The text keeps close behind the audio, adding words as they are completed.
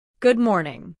Good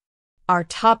morning. Our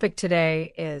topic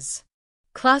today is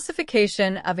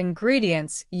classification of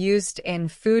ingredients used in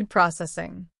food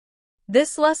processing.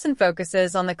 This lesson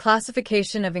focuses on the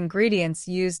classification of ingredients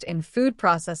used in food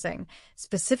processing,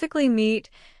 specifically meat,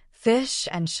 fish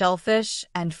and shellfish,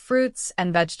 and fruits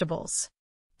and vegetables.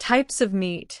 Types of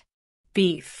meat.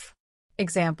 Beef.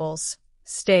 Examples: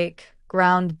 steak,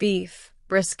 ground beef,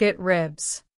 brisket,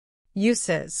 ribs.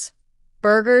 Uses: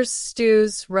 burgers,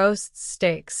 stews, roasts,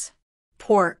 steaks.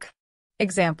 Pork.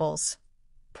 Examples: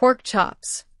 pork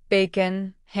chops,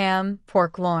 bacon, ham,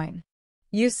 pork loin.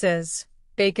 Uses: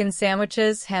 bacon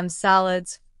sandwiches, ham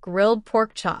salads, grilled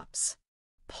pork chops.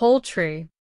 Poultry.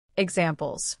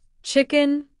 Examples: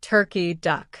 chicken, turkey,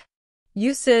 duck.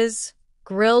 Uses: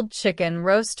 grilled chicken,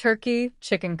 roast turkey,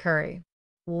 chicken curry.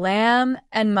 Lamb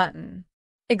and mutton.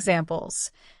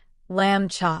 Examples: lamb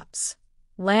chops,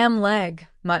 lamb leg,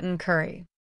 mutton curry.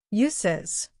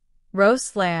 Uses: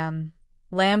 roast lamb,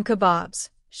 lamb kebabs,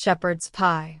 shepherd's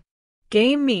pie.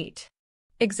 Game meat.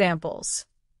 Examples: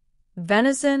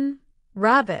 venison,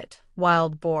 rabbit,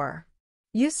 wild boar.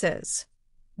 Uses: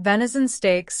 venison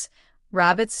steaks,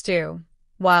 rabbit stew,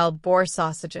 wild boar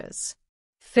sausages.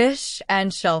 Fish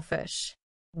and shellfish.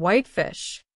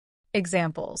 Whitefish.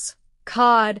 Examples: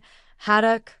 cod,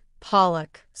 haddock,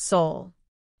 pollock, sole.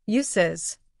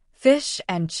 Uses: fish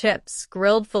and chips,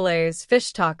 grilled fillets,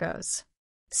 fish tacos.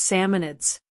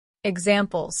 Salmonids.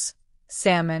 Examples: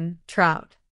 salmon,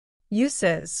 trout.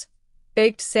 Uses: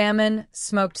 baked salmon,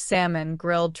 smoked salmon,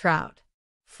 grilled trout.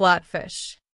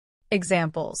 Flatfish.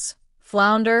 Examples: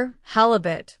 flounder,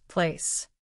 halibut, plaice.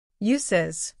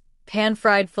 Uses: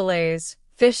 pan-fried fillets,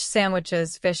 fish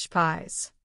sandwiches, fish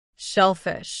pies.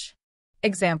 Shellfish.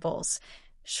 Examples: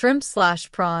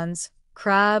 shrimp/prawns,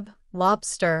 crab,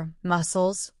 lobster,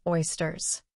 mussels,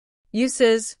 oysters.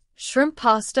 Uses: shrimp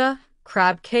pasta,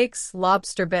 crab cakes,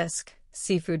 lobster bisque,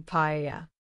 seafood paella.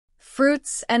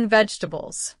 Fruits and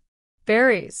vegetables.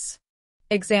 Berries.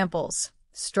 Examples: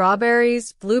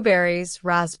 strawberries, blueberries,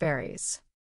 raspberries.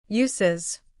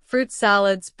 Uses: fruit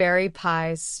salads, berry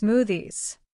pies,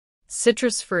 smoothies.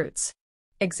 Citrus fruits.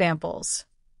 Examples: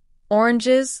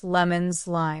 oranges, lemons,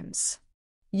 limes.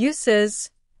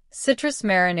 Uses: citrus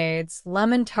marinades,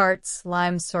 lemon tarts,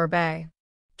 lime sorbet.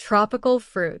 Tropical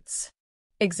fruits.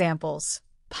 Examples: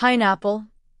 pineapple,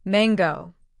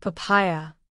 mango, papaya.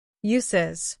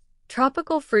 Uses: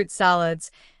 tropical fruit salads,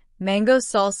 mango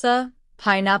salsa,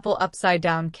 pineapple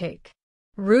upside-down cake.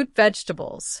 Root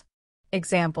vegetables.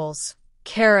 Examples: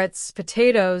 carrots,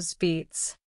 potatoes,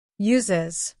 beets.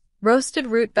 Uses: roasted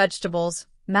root vegetables,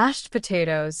 mashed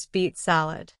potatoes, beet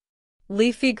salad.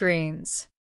 Leafy greens.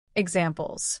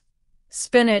 Examples: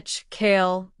 spinach,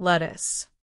 kale, lettuce.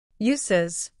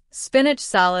 Uses: spinach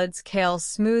salads, kale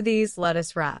smoothies,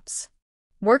 lettuce wraps.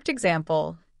 Worked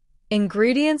example: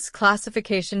 ingredients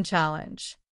classification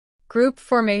challenge. Group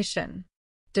formation.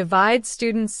 Divide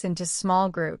students into small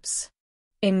groups.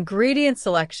 Ingredient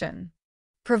selection.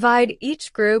 Provide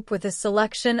each group with a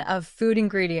selection of food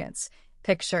ingredients,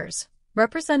 pictures,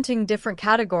 representing different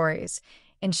categories,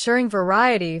 ensuring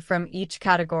variety from each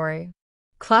category.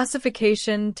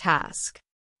 Classification task.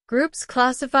 Groups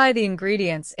classify the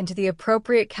ingredients into the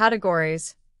appropriate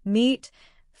categories: meat,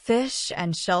 fish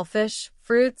and shellfish,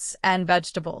 fruits and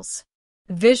vegetables.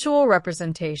 Visual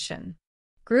representation.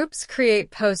 Groups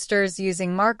create posters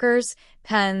using markers,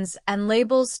 pens, and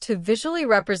labels to visually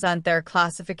represent their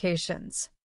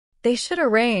classifications. They should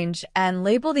arrange and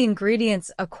label the ingredients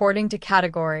according to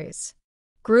categories.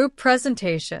 Group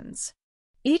presentations.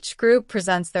 Each group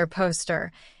presents their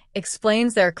poster,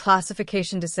 explains their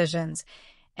classification decisions,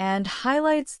 and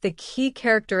highlights the key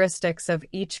characteristics of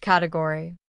each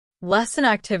category. Lesson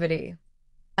activity.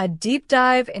 A deep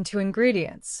dive into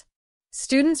ingredients.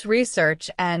 Students research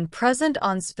and present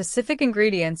on specific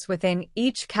ingredients within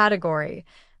each category,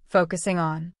 focusing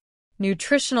on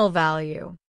nutritional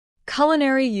value,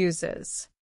 culinary uses,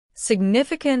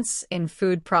 significance in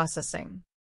food processing.